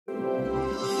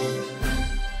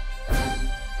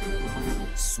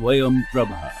Swayam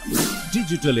Prabha.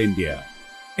 Digital India.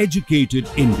 Educated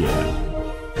India.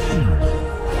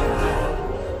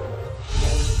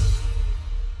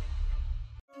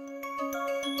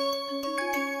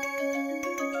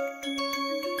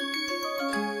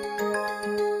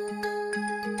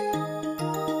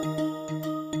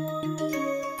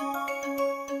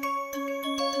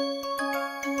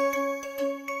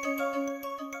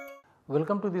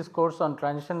 Welcome to this course on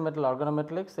transition metal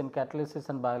organometallics in catalysis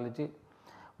and biology.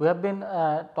 We have been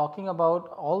talking about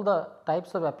all the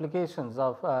types of applications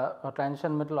of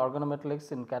transition metal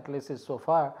organometallics in catalysis so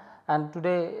far, and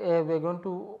today we are going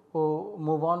to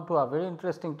move on to a very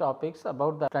interesting topics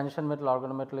about the transition metal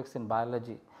organometallics in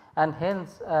biology, and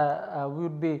hence we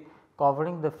would be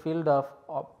covering the field of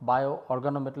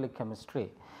bioorganometallic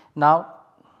chemistry. Now,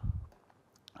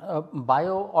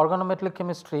 bioorganometallic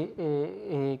chemistry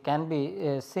can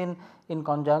be seen in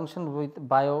conjunction with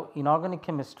bioinorganic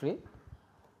chemistry.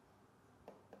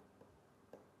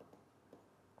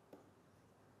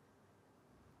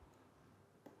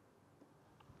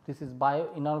 This is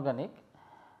bioinorganic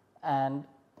and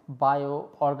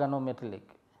bioorganometallic.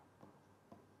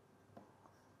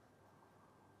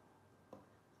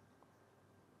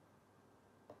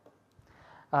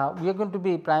 We are going to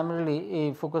be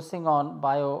primarily focusing on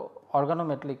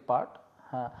bioorganometallic part,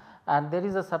 and there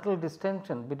is a subtle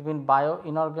distinction between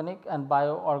bioinorganic and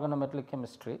bioorganometallic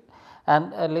chemistry,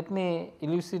 and let me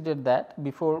elucidate that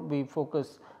before we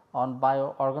focus on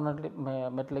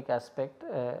bioorganometallic aspect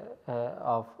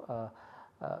of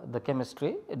the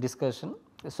chemistry discussion.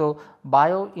 So,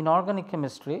 bioinorganic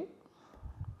chemistry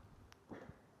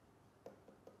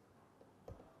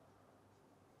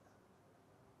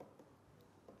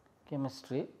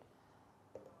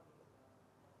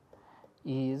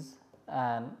is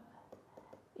an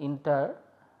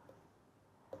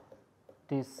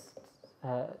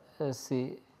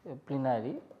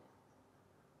interdisciplinary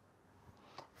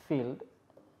field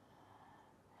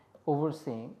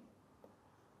overseeing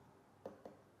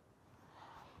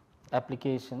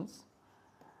applications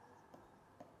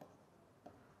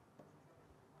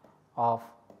of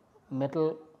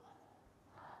metal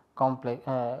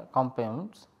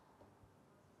compounds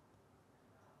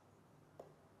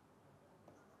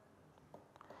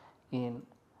in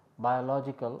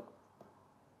biological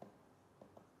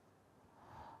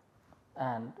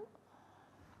and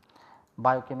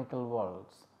biochemical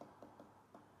worlds.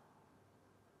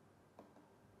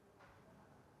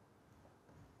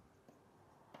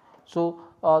 So,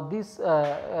 these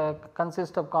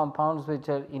consist of compounds which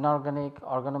are inorganic,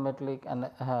 organometallic, and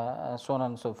so on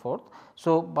and so forth.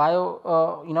 So,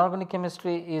 bioinorganic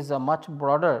chemistry is a much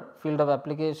broader field of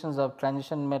applications of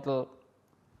transition metal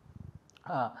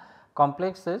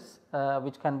complexes,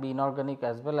 which can be inorganic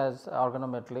as well as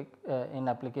organometallic in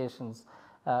applications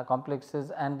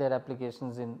complexes and their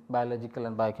applications in biological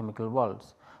and biochemical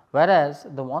worlds. Whereas,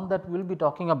 the one that we will be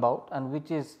talking about and which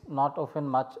is not often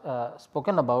much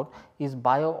spoken about is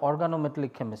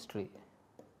bioorganometallic chemistry.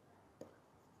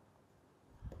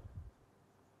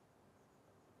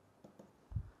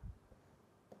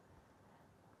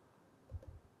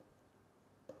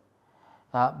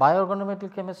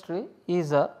 Bioorganometallic chemistry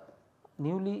is a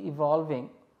newly evolving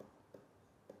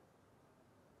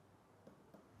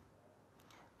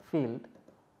field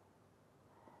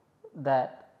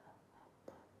that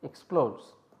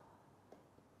explores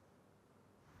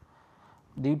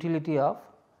the utility of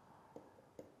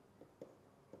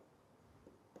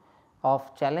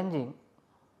challenging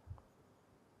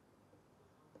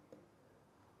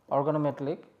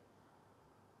organometallic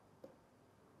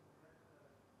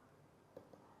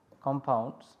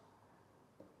compounds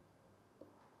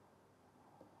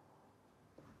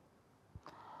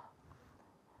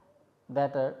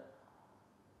that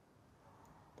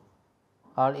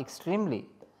are extremely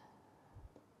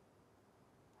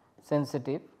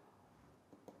sensitive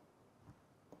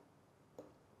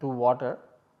to water.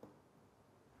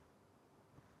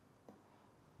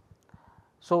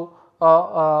 So,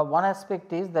 one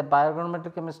aspect is that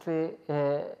bioorganometallic chemistry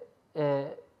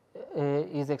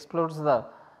explores the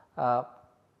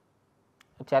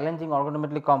challenging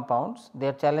organometallic compounds. They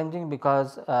are challenging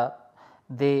because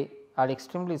they are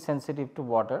extremely sensitive to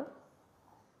water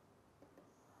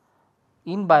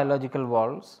in biological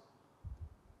worlds.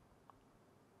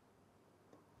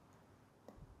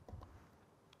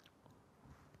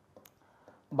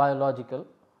 Biological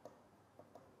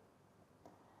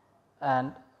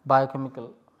and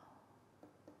biochemical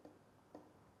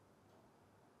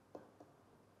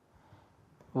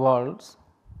worlds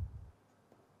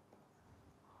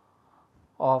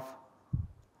of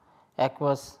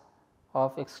aqueous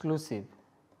of exclusive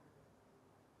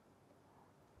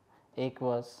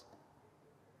aqueous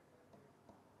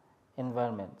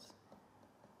environments.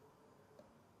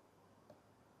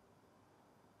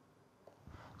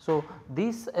 So,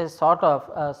 this is sort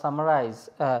of summarize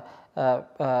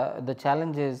the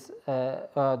challenges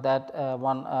that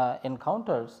one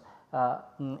encounters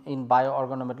in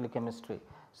bioorganometallic chemistry.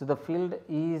 So, the field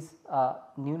is a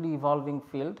newly evolving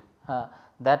field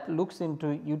that looks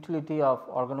into utility of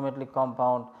organometallic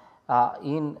compound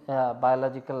in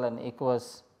biological and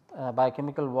aqueous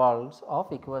biochemical worlds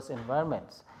of aqueous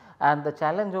environments. And the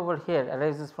challenge over here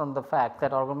arises from the fact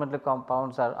that organometallic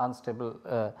compounds are unstable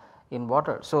in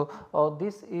water. So,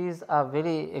 this is a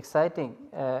very exciting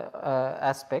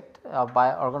aspect of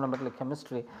bioorganometallic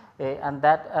chemistry and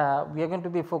that we are going to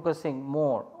be focusing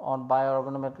more on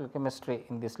bioorganometallic chemistry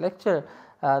in this lecture.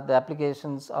 The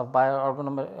applications of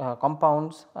bioorganometallic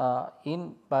compounds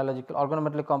in biological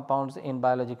organometallic compounds in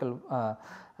biological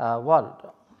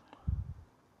world.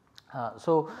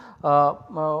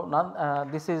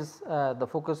 This is the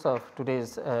focus of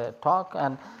today's talk,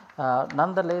 and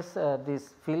nonetheless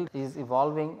this field is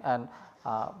evolving and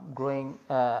growing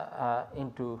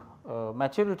into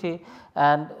maturity,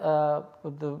 and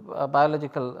the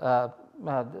biological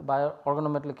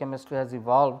bioorganometallic chemistry has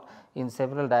evolved in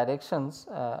several directions,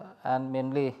 and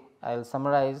mainly I will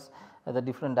summarize the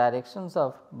different directions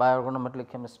of bioorganometallic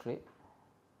chemistry.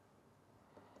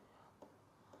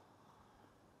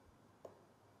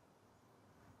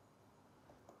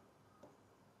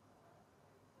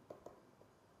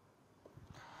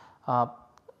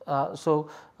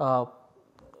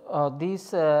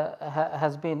 This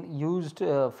has been used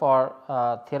for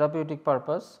therapeutic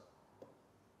purpose.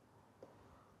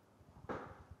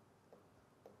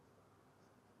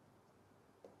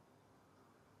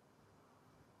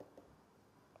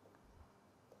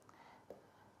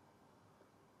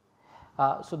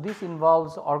 So, this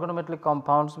involves organometallic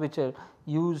compounds which are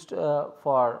used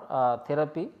for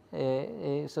therapy.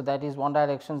 So, that is one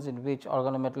directions in which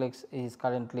organometallics is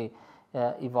currently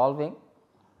evolving.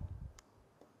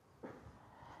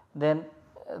 Then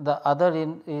the other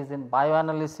is in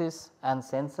bioanalysis and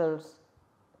sensors.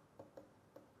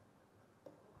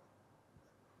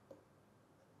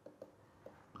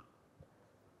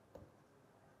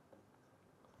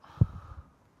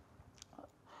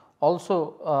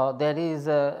 Also there is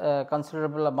a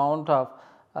considerable amount of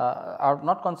or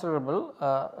not considerable,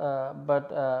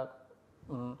 but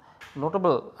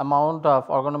notable amount of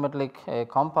organometallic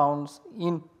compounds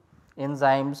in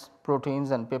enzymes,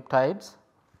 proteins and peptides.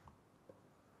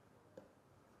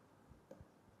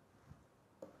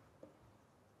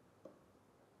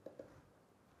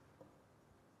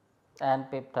 And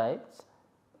peptides.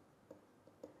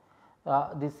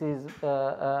 This is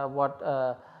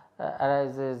what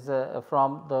arises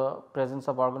from the presence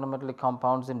of organometallic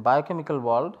compounds in biochemical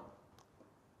world.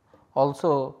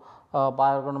 Also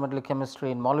bioorganometallic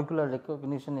chemistry in molecular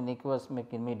recognition in aqueous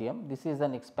medium. This is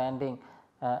an expanding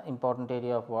important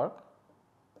area of work.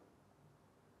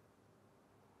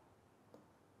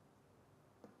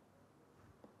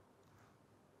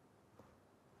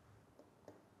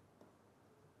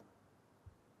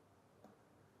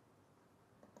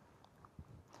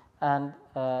 And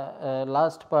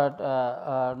last but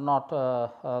not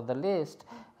the least,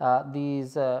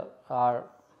 these are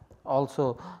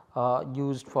also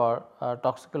used for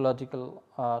toxicology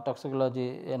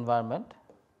environment.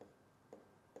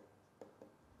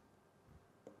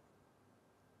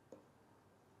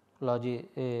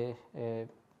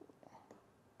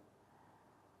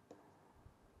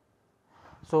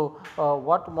 So,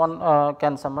 what one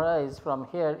can summarize from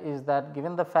here is that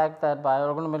given the fact that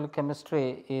bioorganometallic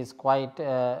chemistry is quite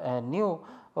new,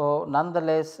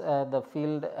 nonetheless the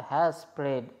field has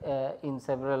spread in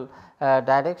several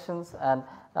directions, and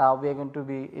we are going to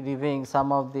be reviewing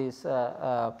some of these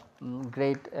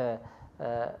great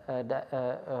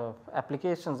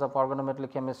applications of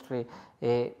organometallic chemistry,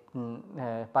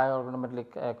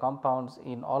 bioorganometallic compounds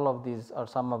in all of these or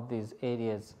some of these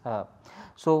areas.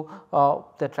 So,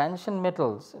 the transition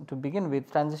metals, to begin with,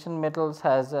 transition metals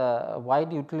has a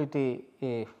wide utility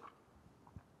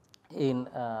in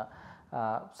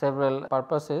several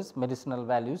purposes, medicinal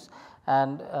values,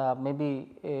 and maybe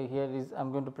here is I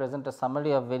am going to present a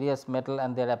summary of various metal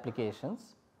and their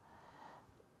applications.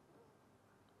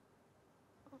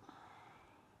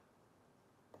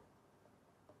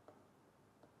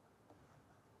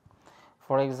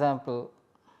 For example,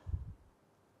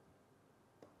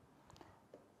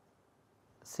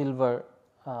 silver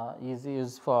is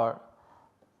used for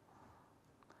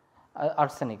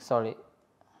arsenic, sorry,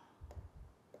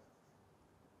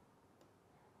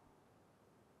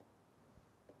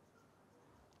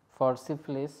 for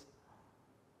syphilis,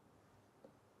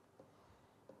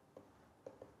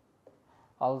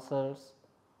 ulcers,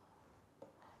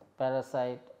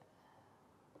 parasite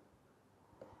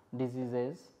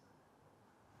diseases,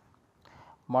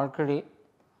 mercury,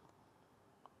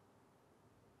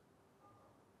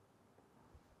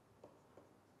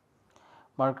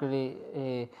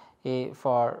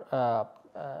 for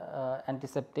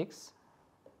antiseptics,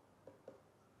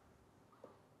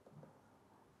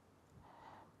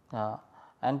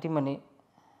 antimony,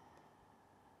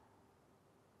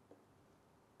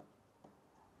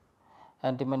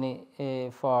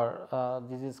 for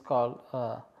this is called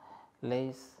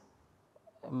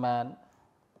Leishman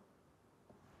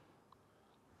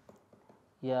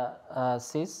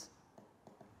cyst,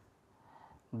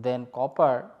 then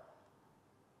copper,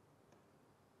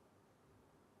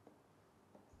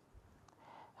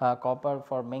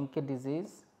 for Menke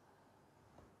disease,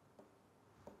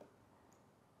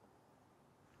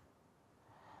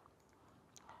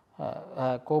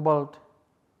 cobalt,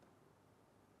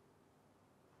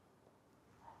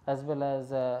 as well as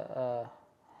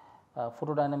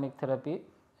photodynamic therapy,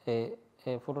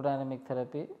 photodynamic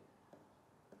therapy,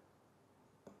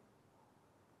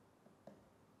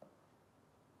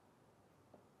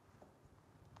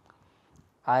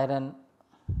 iron,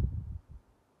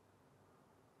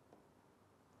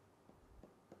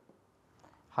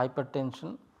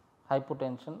 hypotension,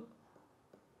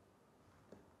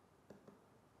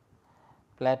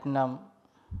 platinum,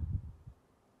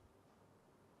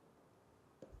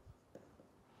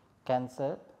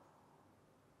 cancer,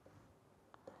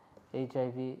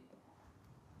 HIV,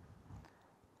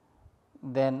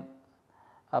 then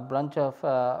a bunch of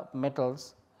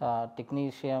metals,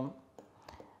 technetium,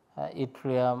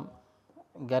 yttrium,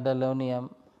 gadolinium,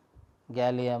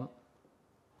 gallium,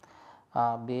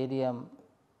 barium,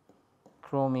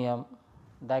 chromium,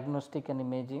 diagnostic and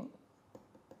imaging,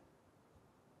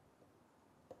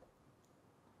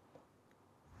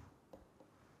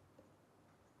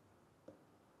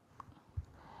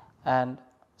 and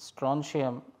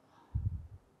strontium,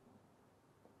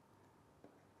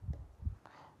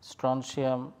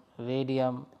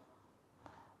 radium,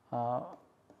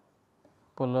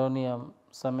 polonium,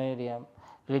 samarium,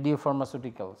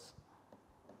 radiopharmaceuticals.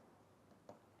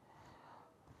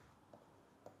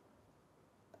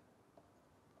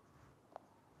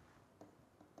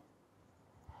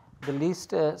 The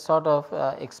list sort of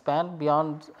expand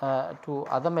beyond to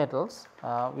other metals.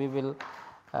 We will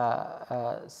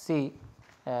see,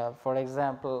 for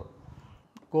example,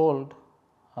 gold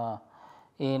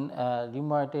in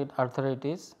rheumatoid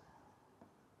arthritis,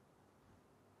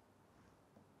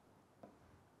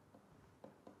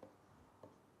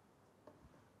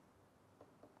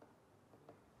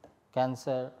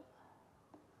 cancer,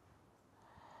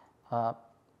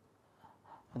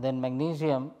 then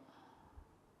magnesium,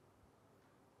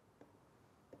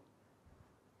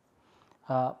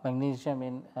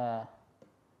 in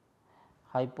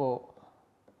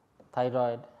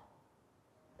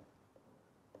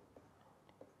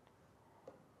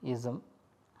hypothyroidism,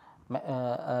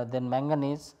 then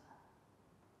manganese,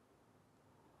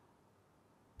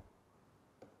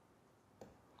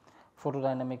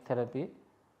 photodynamic therapy,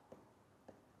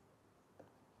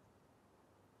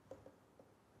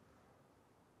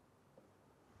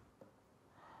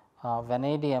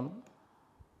 vanadium,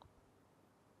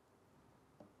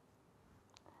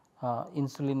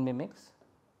 insulin mimics,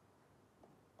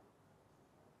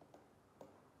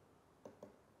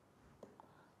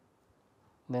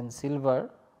 then silver,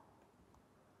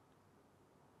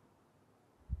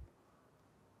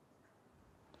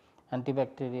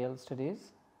 antibacterial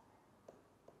studies,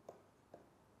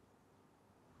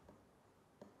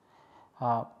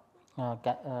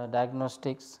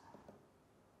 diagnostics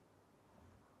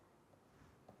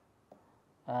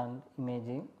and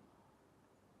imaging,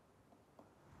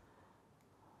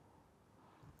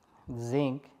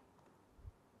 zinc,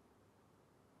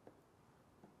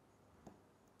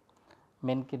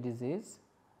 Menke disease,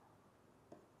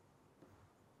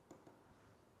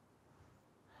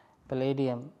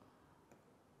 palladium,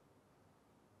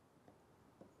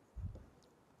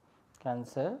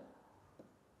 cancer,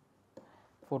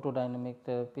 photodynamic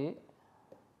therapy,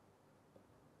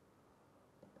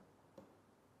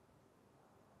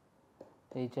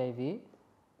 HIV,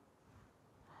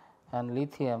 and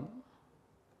lithium,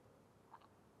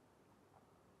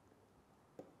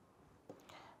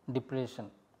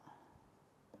 depression,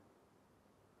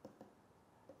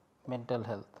 mental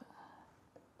health.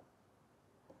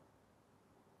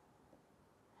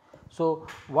 So,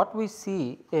 what we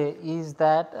see is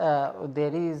that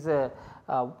there is a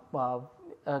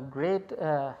great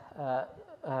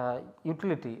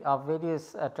utility of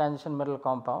various transition metal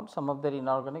compounds, some of them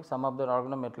inorganic, some of them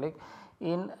organometallic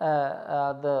in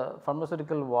the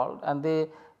pharmaceutical world, and they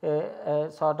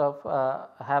sort of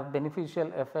have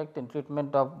beneficial effect in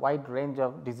treatment of wide range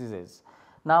of diseases.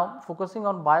 Now, focusing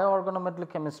on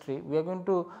bioorganometallic chemistry, we are going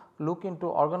to look into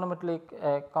organometallic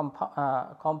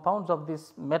compounds of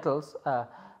these metals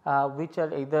which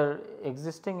are either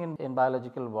existing in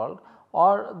biological world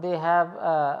or they have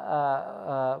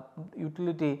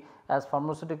utility as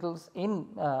pharmaceuticals in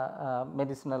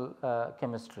medicinal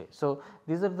chemistry. So,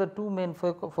 these are the two main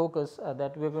focus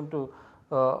that we are going to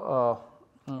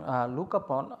look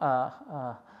upon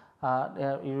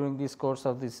during this course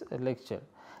of this lecture.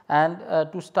 And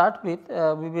to start with,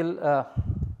 we will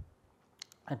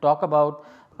talk about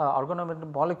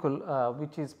organometallic molecule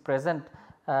which is present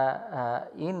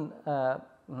in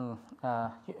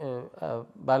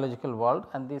biological world,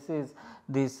 and this is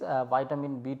this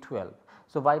vitamin B12.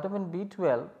 So, vitamin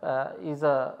B12 is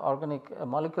a organic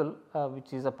molecule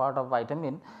which is a part of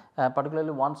vitamin,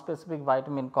 particularly one specific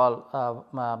vitamin called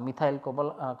methyl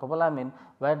cobalamin,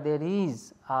 where there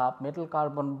is a metal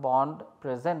carbon bond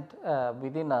present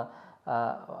within a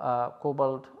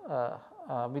cobalt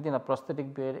within a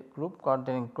prosthetic pair group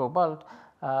containing cobalt,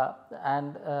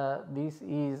 and this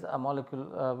is a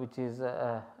molecule which is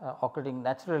occurring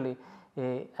naturally,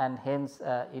 and hence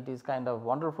it is kind of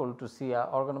wonderful to see a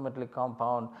organometallic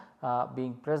compound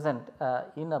being present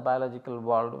in a biological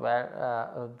world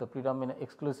where the predominant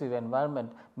exclusive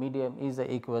environment medium is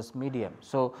a aqueous medium.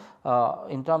 So,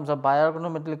 in terms of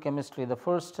bioorganometallic chemistry, the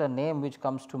first name which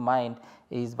comes to mind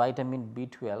is vitamin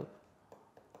B12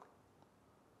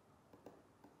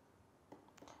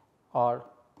 or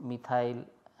methyl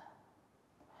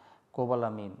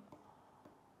cobalamin.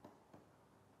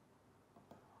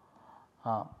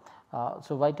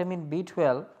 So, vitamin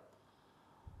B12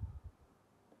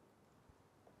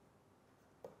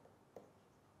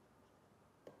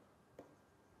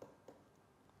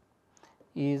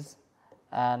 is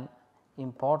an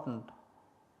important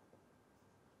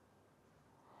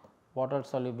water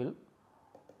soluble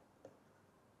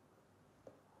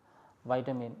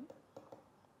vitamin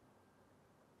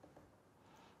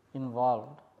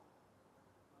involved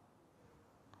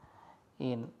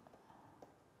in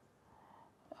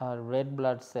red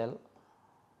blood cell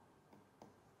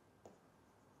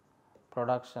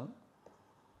production,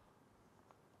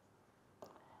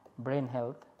 brain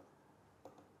health,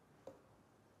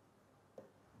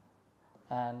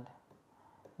 and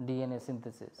DNA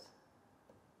synthesis.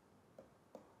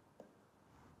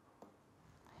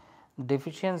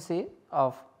 Deficiency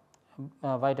of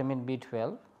vitamin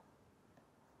B12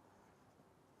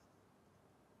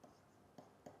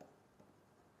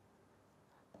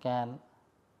 can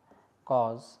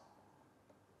cause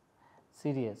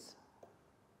serious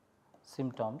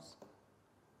symptoms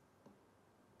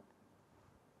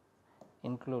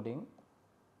including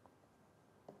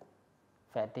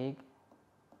fatigue,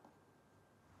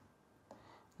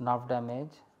 nerve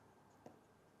damage,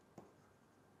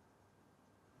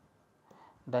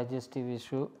 digestive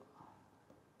issue,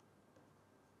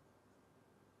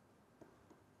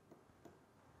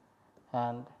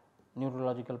 and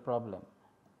neurological problem.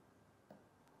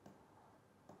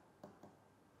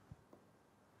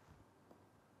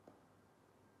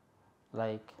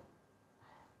 Like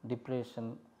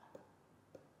depression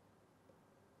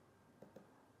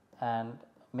and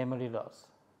memory loss.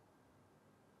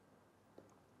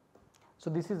 So,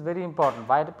 this is very important.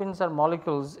 Vitamins are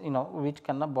molecules which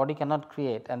body cannot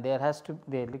create, and there has to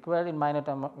they require in minor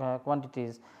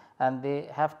quantities, and they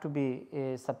have to be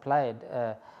supplied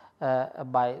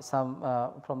by some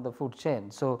from the food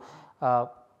chain. So,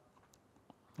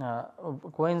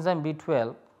 coenzyme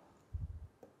B12,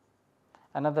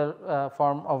 another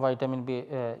form of vitamin B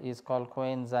is called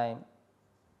coenzyme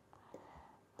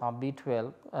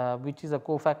B12, which is a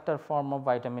cofactor form of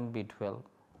vitamin B12.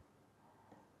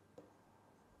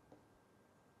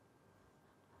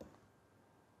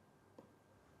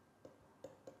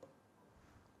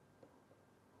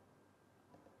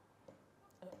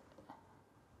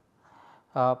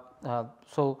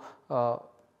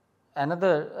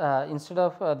 Another instead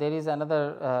of there is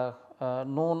another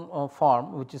known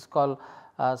form which is called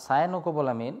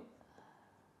cyanocobalamin,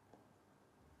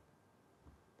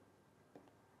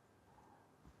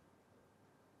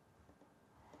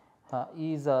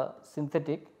 is a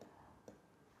synthetic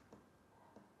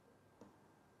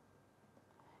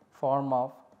form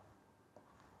of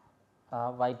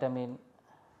vitamin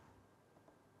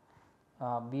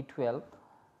B12,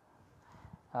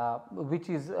 which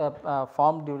is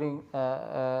formed during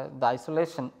the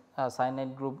isolation.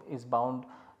 Cyanide group is bound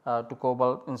to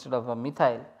cobalt instead of a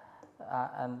methyl,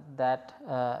 and that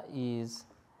is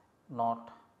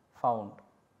not found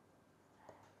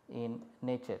in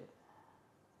nature.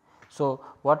 So,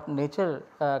 what nature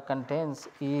contains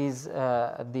is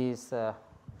this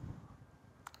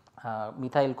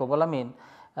methyl cobalamin,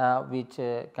 which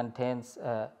contains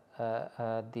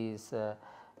this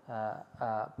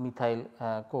methyl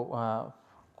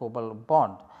cobalt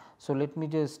bond. So, let me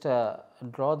just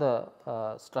draw the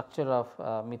structure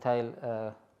of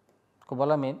methyl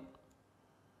cobalamin.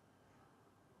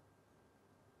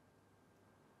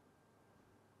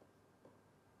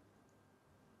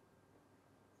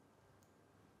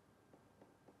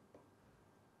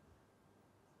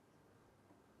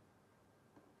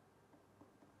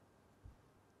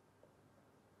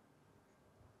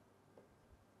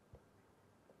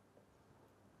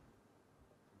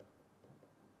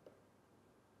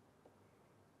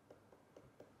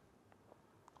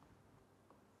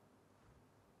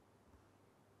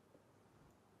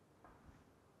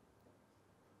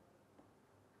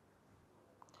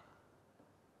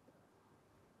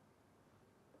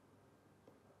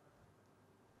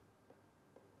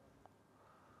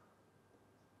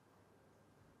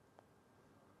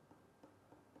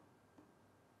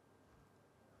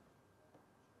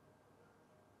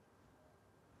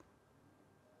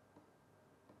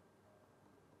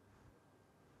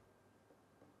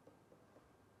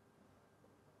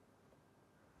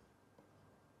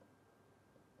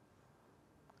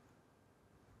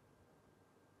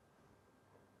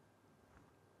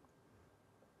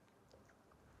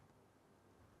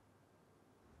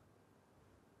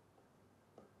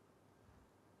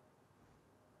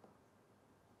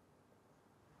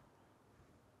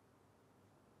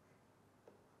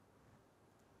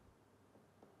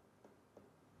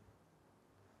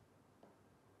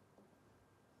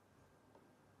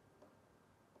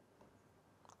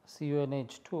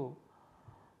 CuNH2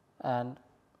 and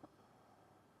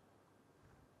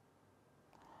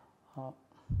there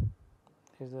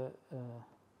is a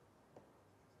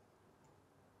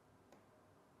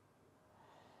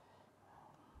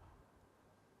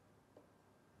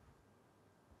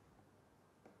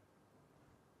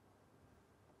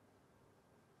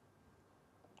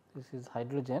this is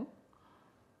hydrogen.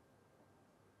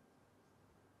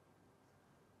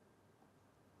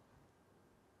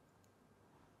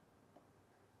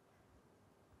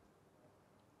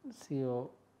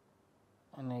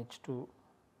 CuNH2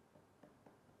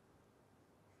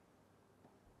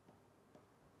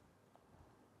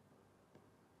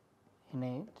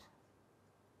 NH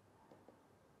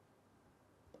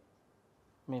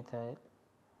methyl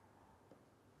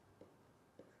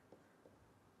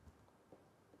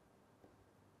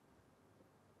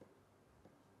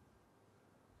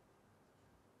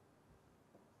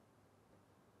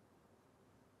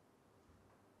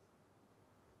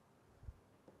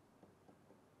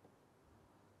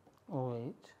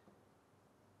OH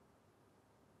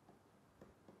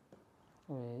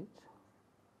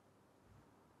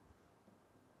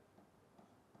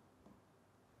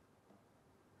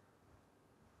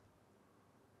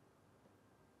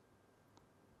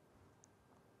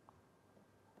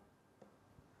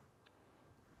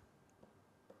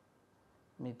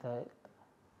methyl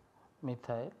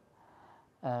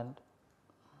and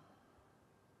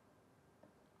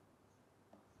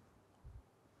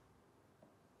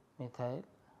methyl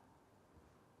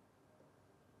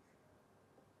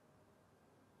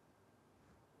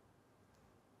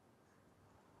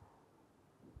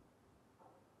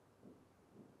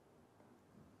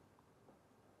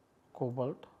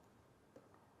cobalt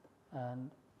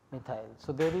and methyl.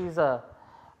 So, there is a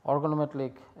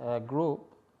organometallic group,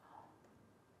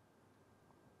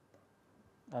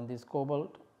 and this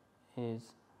cobalt is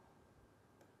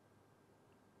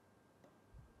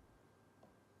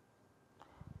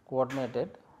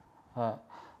coordinated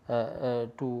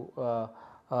to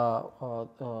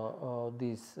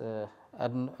this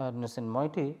adenosine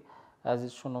moiety as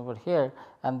is shown over here,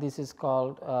 and this is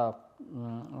called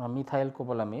methyl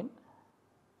cobalamin.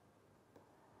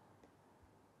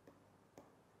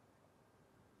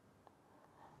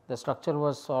 The structure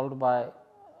was solved by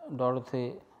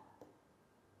Dorothy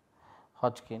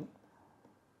Hodgkin.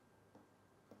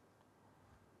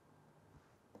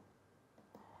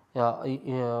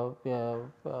 In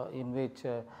which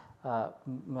the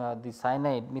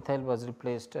cyanide methyl was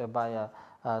replaced by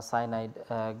a cyanide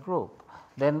group.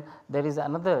 Then there is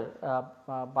another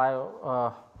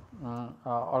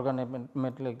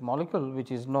organometallic molecule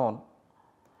which is known,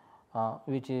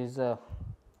 which is to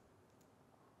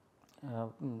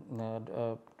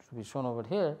be shown over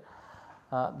here.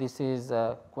 This is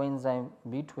coenzyme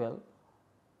B12,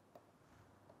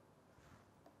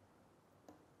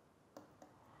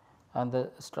 and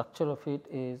the structure of it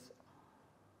is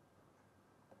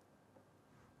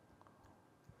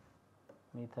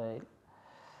methyl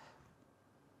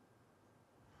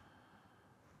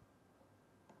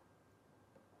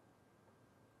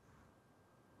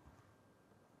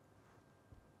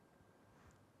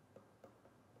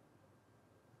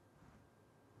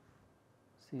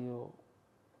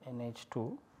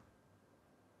CONH2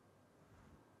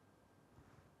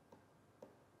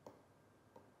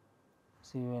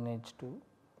 CONH2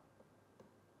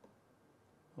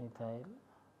 methyl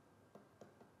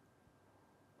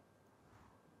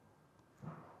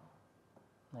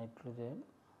nitrogen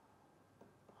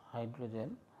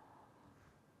hydrogen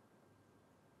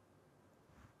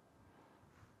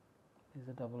is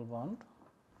a double bond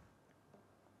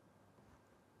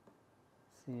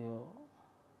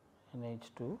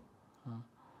CONH2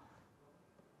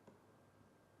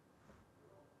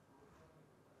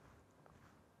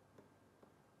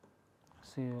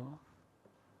 CONH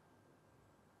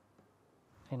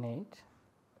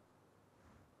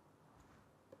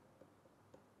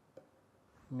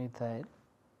methyl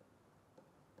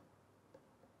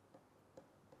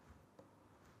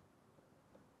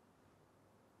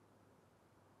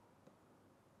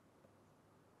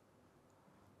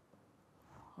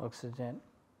oxygen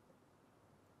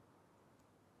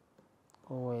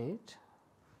OH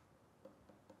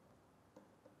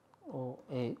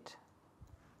OH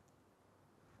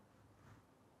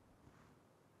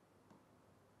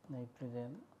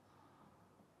nitrogen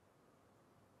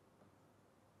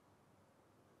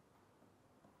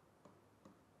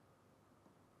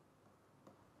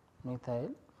methyl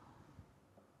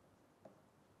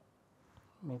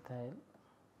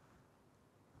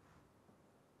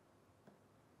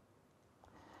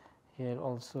here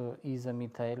also is a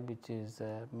methyl which is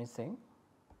missing,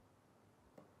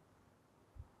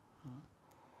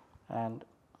 and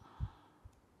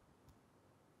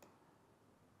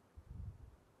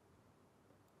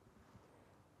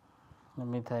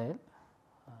methyl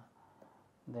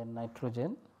then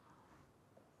nitrogen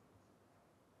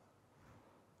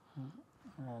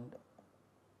and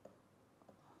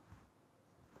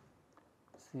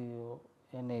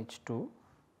CONH2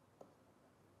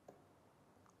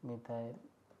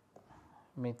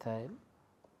 methyl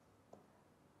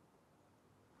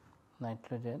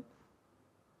nitrogen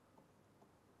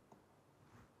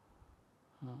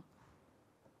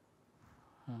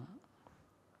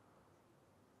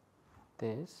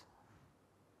this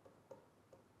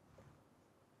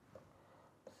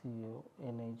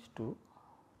CONH2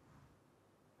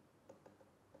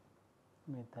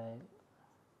 methyl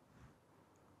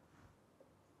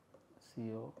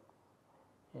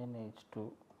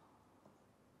CONH2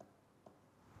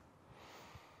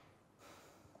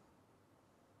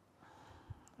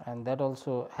 and that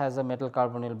also has a metal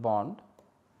carbonyl bond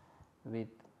with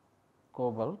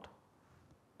cobalt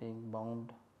being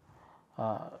bound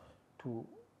to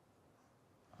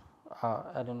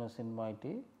adenosine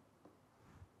moiety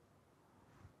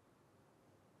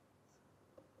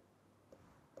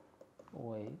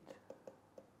OH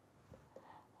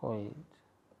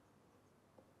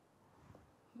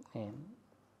in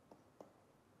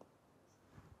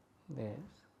this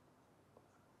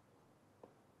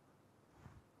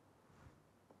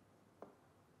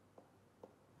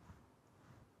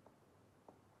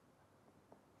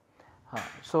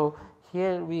so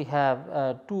here we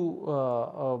have two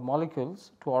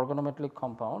molecules, two organometallic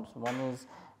compounds. One is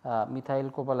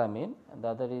methylcobalamin and the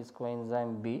other is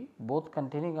coenzyme B, both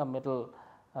containing a metal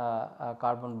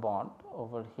carbon bond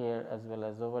over here as well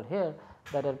as over here,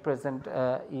 that are present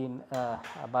in a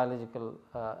biological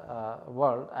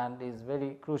world and is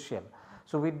very crucial.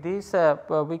 So, with this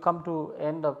we come to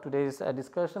end of today's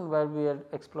discussion, where we are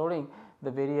exploring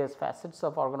the various facets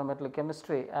of organometallic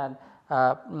chemistry, and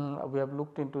we have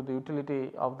looked into the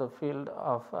utility of the field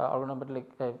of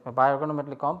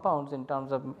bioorganometallic compounds in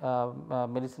terms of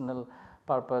medicinal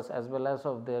purpose as well as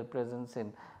of their presence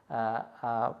in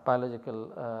biological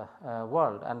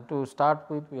world. And to start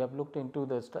with, we have looked into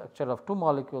the structure of two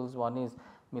molecules, one is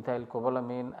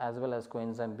methylcobalamin as well as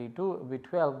coenzyme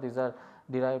B12. These are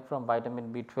derived from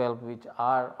vitamin B12, which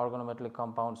are organometallic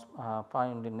compounds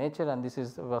found in nature, and this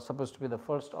was supposed to be the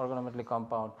first organometallic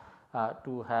compound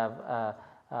to have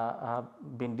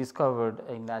been discovered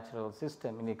in natural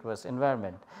system in aqueous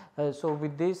environment. So,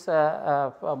 with this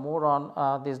more on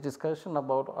this discussion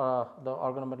about the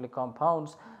organometallic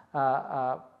compounds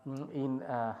in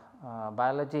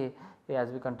biology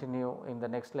as we continue in the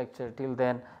next lecture. Till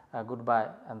then, goodbye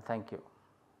and thank you.